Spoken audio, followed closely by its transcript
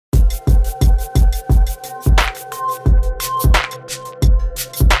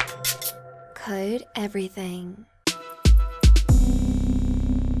covered everything.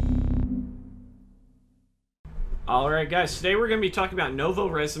 Alright guys, today we're going to be talking about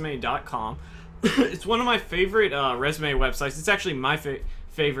NovoResume.com. It's one of my favorite resume websites. It's actually my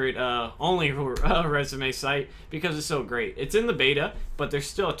favorite only resume site because it's so great. It's in the beta, but there's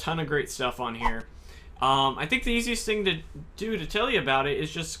still a ton of great stuff on here. I think the easiest thing to do to tell you about it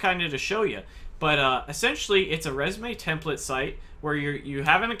is just kind of to show you. But essentially, it's a resume template site where you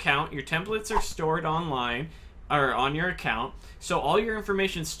have an account. Your templates are stored online or on your account. So all your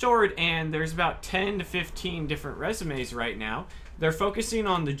information's stored, and there's about 10 to 15 different resumes right now. They're focusing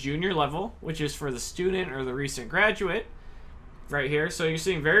on the junior level, which is for the student or the recent graduate right here. So you're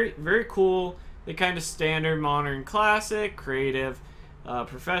seeing very, very cool, the kind of standard, modern, classic, creative,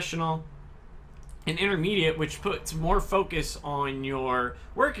 professional, and intermediate, which puts more focus on your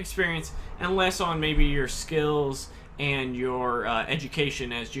work experience and less on maybe your skills and your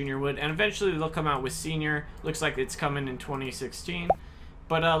education as junior would. And eventually they'll come out with senior. Looks like it's coming in 2016.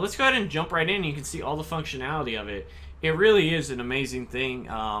 But let's go ahead and jump right in. You can see all the functionality of it. It really is an amazing thing.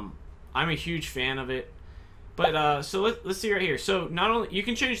 I'm a huge fan of it. But so let's see right here. So not only you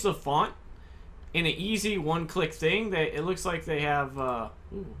can change the font in an easy one-click thing. That it looks like they have.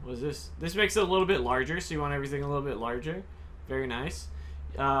 Ooh, what is this? This makes it a little bit larger. So you want everything a little bit larger. Very nice.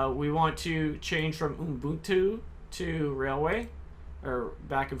 We want to change from Ubuntu to Railway, or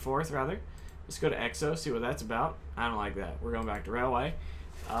back and forth rather. Let's go to EXO. See what that's about. I don't like that. We're going back to Railway.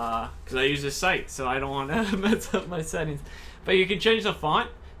 Because I use this site, so I don't want to mess up my settings. But you can change the font,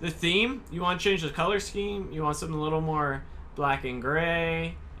 the theme. You want to change the color scheme. You want something a little more black and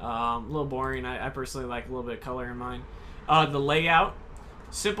gray, a little boring. I personally like a little bit of color in mine. The layout,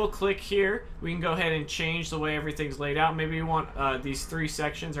 simple click here. We can go ahead and change the way everything's laid out. Maybe you want these three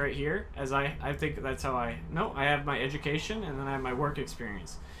sections right here, as I think that's how I have my education and then I have my work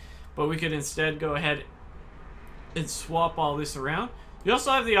experience. But we could instead go ahead and swap all this around. You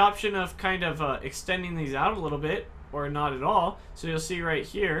also have the option of kind of extending these out a little bit or not at all. So you'll see right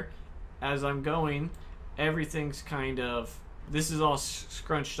here, as I'm going, everything's kind of, this is all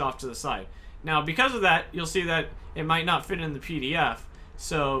scrunched off to the side. Now because of that, you'll see that it might not fit in the PDF.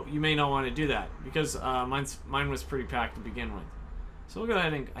 So you may not want to do that because mine was pretty packed to begin with. So we'll go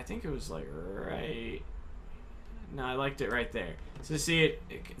ahead and, I think it was like right, no, I liked it right there. So see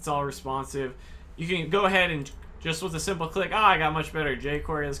it's all responsive. You can go ahead and just with a simple click, I got much better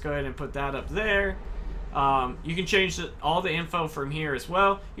jQuery. Let's go ahead and put that up there. You can change all the info from here as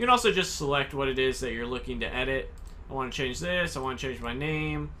well. You can also just select what it is that you're looking to edit. I want to change this. I want to change my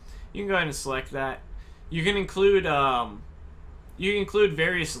name. You can go ahead and select that. You can include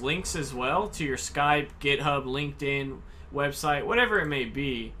various links as well to your Skype, GitHub, LinkedIn, website, whatever it may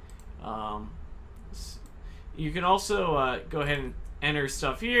be. You can also go ahead and enter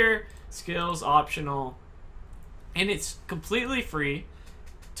stuff here. Skills, optional. And it's completely free.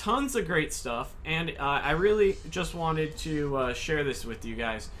 Tons of great stuff. And I really just wanted to share this with you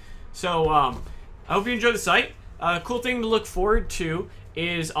guys. So I hope you enjoy the site. Cool thing to look forward to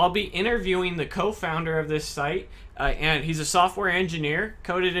is I'll be interviewing the co-founder of this site. And he's a software engineer,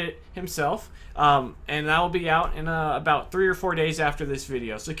 coded it himself. And that will be out in about 3 or 4 days after this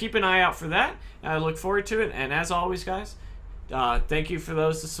video. So keep an eye out for that. I look forward to it. And as always, guys, thank you for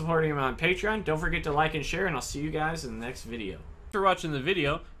those supporting him on Patreon. Don't forget to like and share, and I'll see you guys in the next video. Thanks for watching the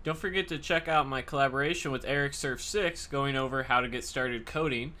video. Don't forget to check out my collaboration with Eric Surf 6 going over how to get started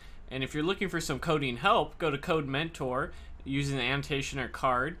coding. And if you're looking for some coding help, go to Code Mentor using the annotation or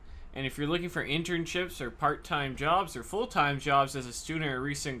card. And if you're looking for internships or part-time jobs or full-time jobs as a student or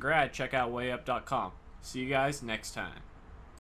recent grad, check out wayup.com. See you guys next time.